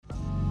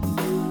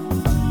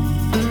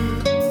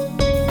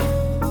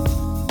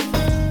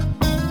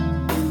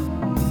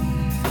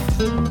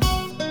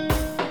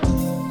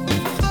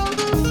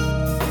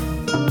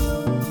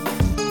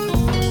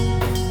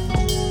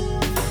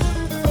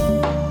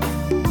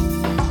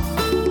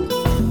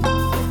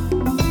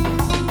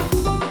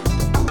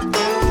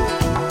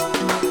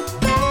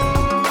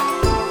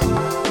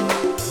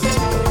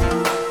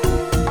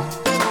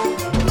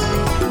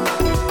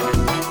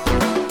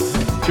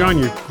John,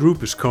 your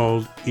group is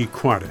called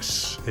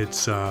Equatis.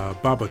 It's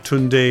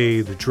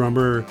Babatunde, the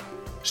drummer,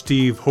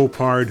 Steve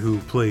Hopard, who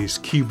plays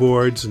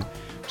keyboards, and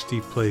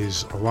Steve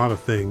plays a lot of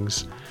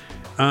things.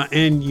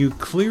 And you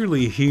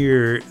clearly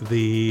hear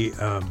the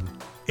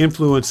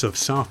influence of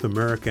South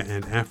America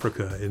and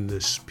Africa in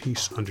this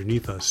piece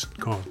underneath us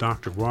called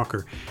Dr.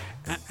 Walker.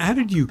 How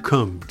did you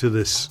come to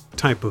this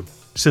type of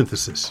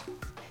synthesis?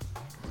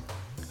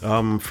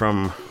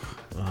 From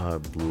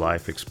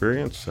life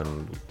experience,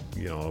 and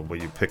where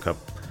you pick up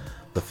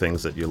the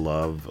things that you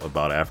love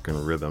about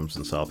African rhythms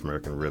and South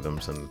American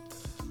rhythms. And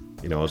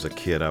as a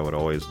kid, I would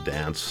always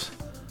dance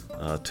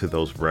to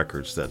those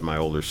records that my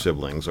older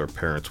siblings or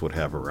parents would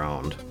have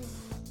around.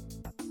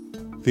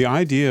 The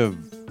idea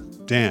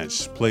of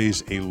dance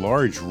plays a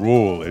large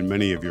role in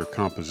many of your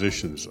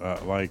compositions,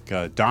 like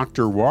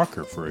Dr.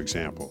 Walker, for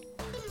example.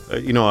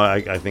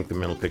 I think the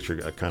mental picture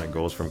kind of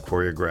goes from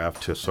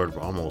choreographed to sort of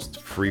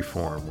almost free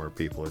form, where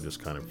people are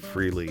just kind of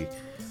freely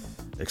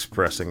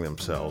expressing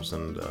themselves,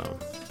 and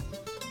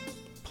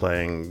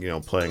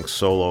playing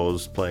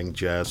solos, playing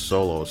jazz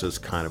solos is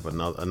kind of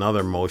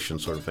another motion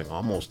sort of thing,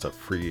 almost a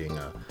freeing,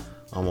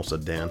 almost a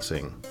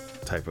dancing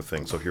type of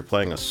thing. So if you're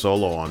playing a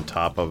solo on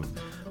top of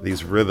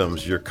these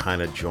rhythms, you're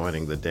kind of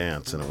joining the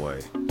dance in a way.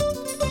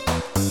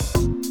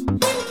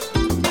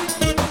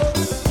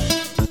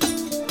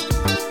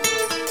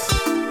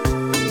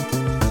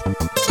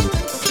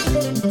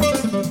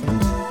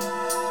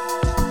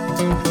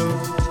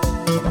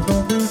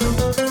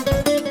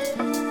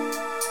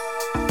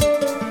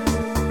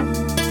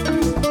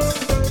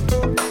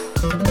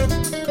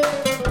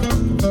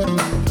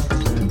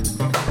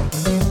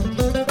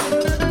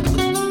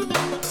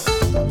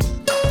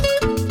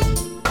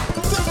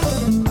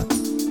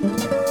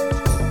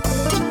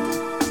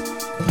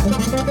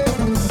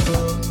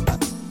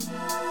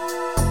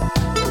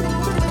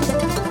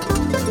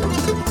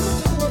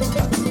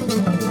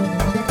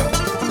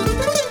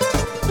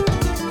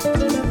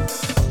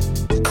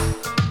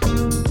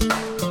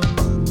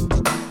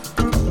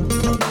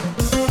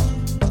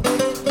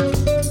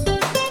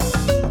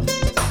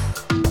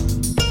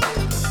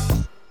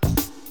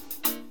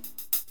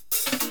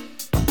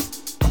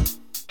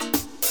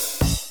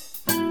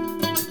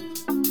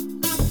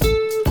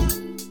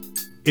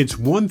 It's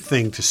one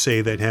thing to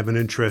say they'd have an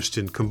interest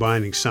in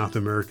combining South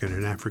American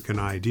and African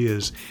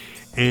ideas,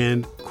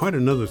 and quite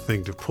another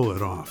thing to pull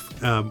it off.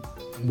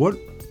 What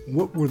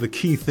were the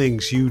key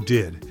things you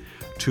did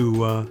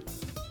to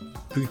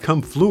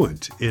become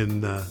fluent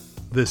in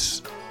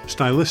this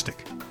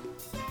stylistic?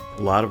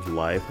 A lot of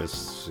life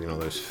is,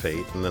 there's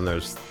fate, and then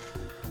there's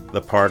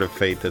the part of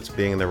fate that's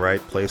being in the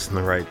right place and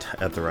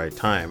at the right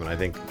time. And I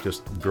think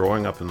just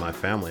growing up in my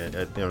family,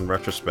 in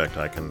retrospect,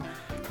 I can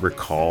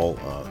recall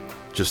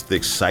just the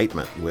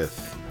excitement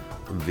with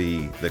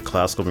the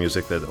classical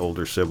music that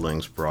older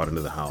siblings brought into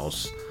the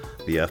house,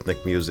 the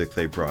ethnic music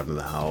they brought into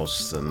the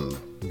house, and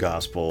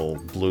gospel,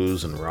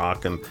 blues, and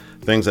rock, and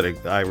things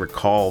that I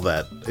recall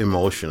that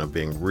emotion of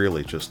being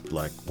really just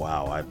like,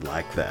 wow, I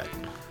like that.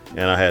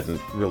 And I hadn't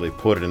really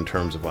put it in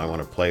terms of I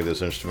want to play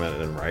this instrument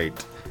and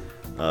write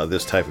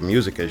this type of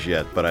music as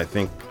yet, but I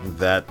think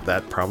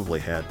that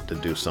probably had to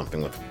do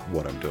something with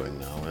what I'm doing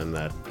now, and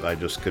that I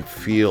just could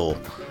feel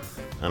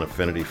an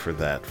affinity for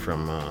that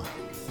from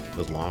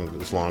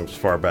as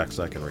far back as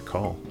I can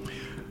recall.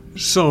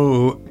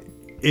 So,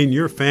 in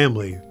your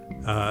family,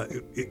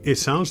 it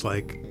sounds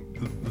like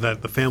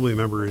that the family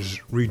members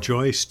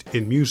rejoiced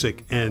in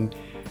music and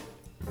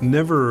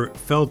never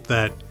felt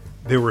that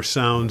there were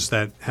sounds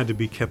that had to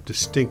be kept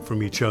distinct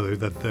from each other,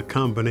 that the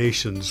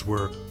combinations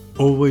were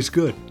always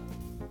good.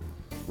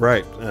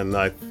 Right, and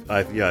I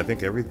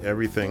think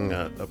everything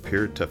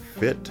appeared to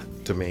fit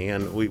to me,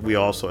 and we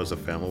also, as a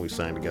family, we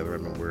sang together. I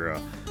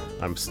mean,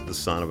 I'm the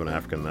son of an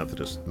African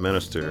Methodist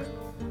minister,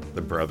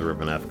 the brother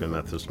of an African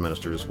Methodist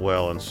minister as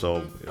well, and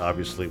so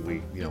obviously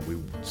we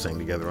sang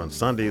together on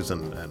Sundays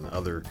and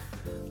other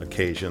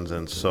occasions,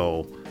 and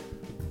so,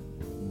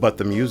 but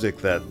the music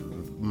that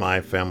my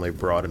family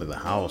brought into the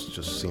house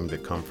just seemed to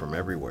come from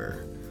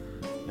everywhere,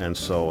 and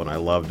so, and I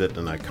loved it,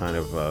 and I kind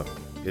of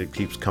it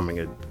keeps coming,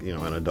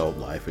 in adult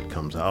life, it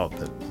comes out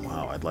that,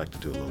 wow, I'd like to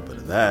do a little bit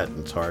of that. And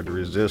it's hard to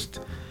resist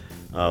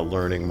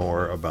learning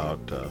more about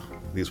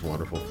these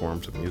wonderful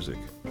forms of music.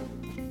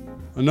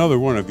 Another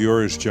one of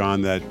yours,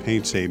 John, that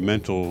paints a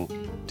mental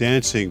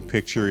dancing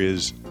picture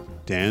is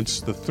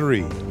Dance the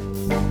Three.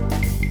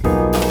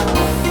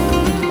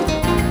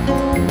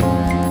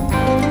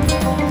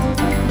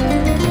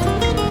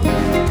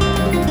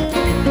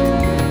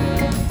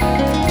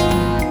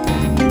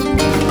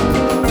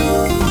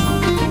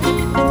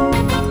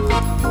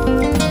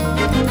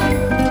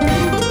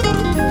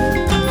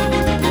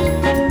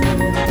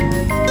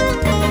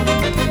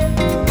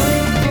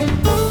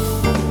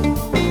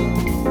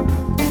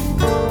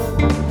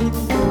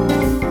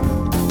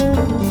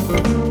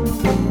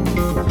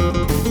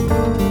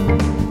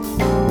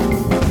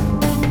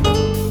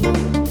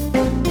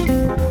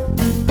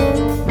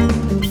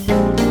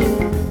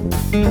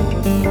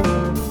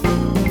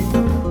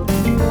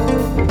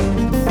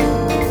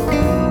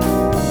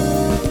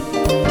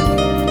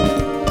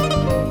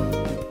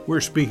 We're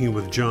speaking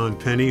with John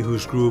Penny,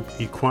 whose group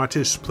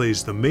Equatis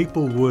plays the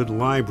Maplewood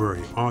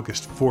Library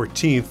August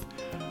 14th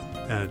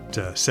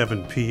at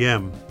 7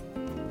 p.m.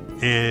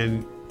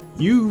 And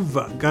you've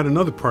got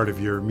another part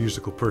of your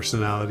musical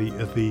personality,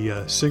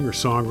 the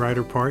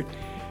singer-songwriter part,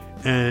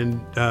 and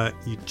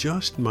you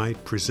just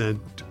might present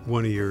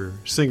one of your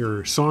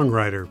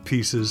singer-songwriter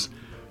pieces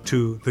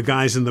to the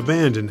guys in the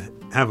band and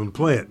have them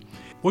play it.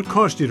 What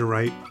caused you to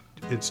write?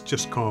 It's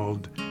just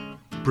called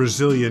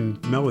Brazilian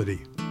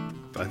Melody.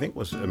 I think it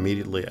was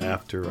immediately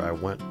after I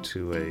went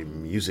to a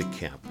music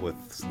camp with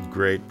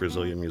great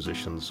Brazilian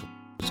musicians.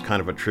 It's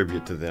kind of a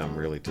tribute to them,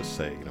 really, to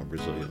say,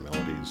 Brazilian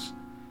melodies.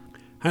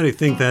 How do you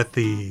think that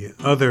the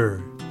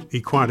other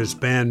Equatis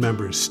band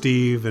members,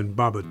 Steve and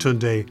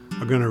Babatunde,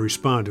 are going to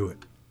respond to it?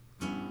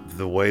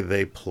 The way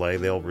they play,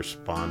 they'll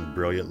respond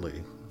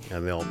brilliantly,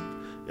 and they'll,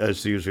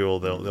 as usual,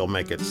 they'll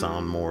make it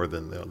sound more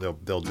than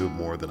they'll do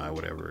more than I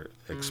would ever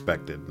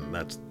expected, and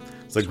that's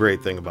the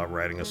great thing about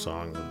writing a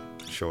song and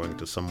showing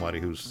to somebody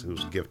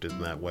who's gifted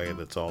in that way.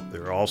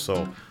 They're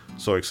also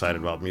so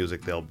excited about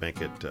music, they'll make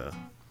it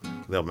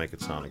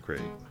sound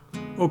great.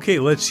 Okay,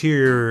 let's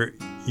hear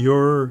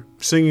your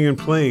singing and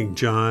playing,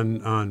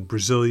 John, on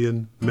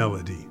Brazilian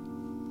Melody.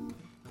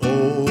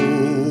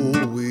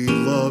 Oh, we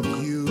love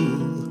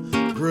you,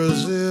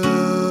 Brazil.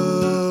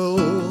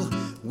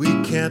 We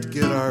can't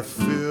get our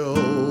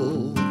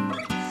fill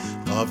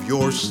of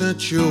your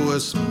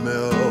sensuous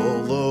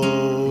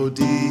melodies.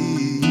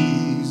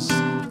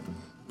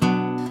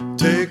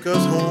 Take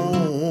us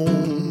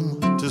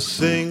home to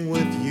sing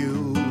with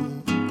you,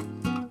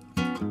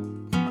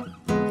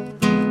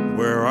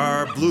 where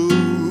our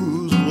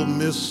blues will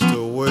mist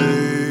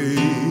away.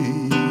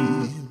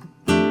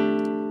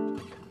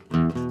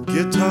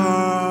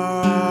 Guitars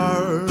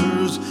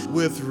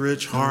with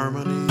rich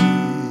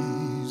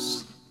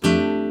harmonies,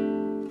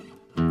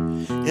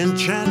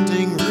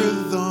 enchanting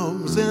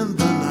rhythms in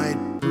the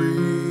night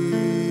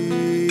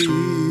breeze,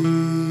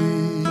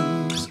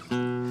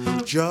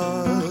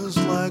 just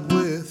like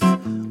with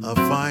a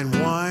fine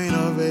wine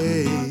of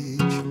age.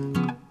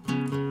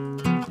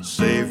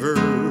 Savor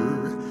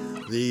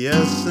the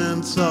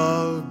essence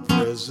of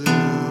Brazil.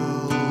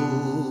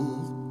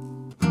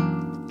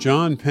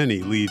 John Penny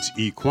leads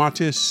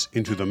Equatis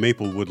into the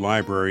Maplewood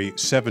Library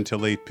 7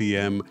 till 8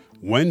 p.m.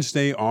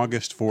 Wednesday,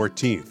 August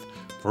 14th.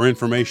 For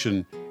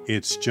information,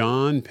 it's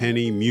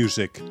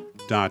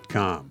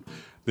johnpennymusic.com.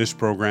 This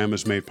program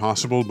is made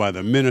possible by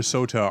the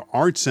Minnesota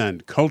Arts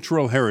and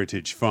Cultural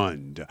Heritage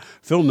Fund.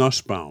 Phil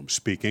Nussbaum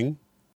speaking.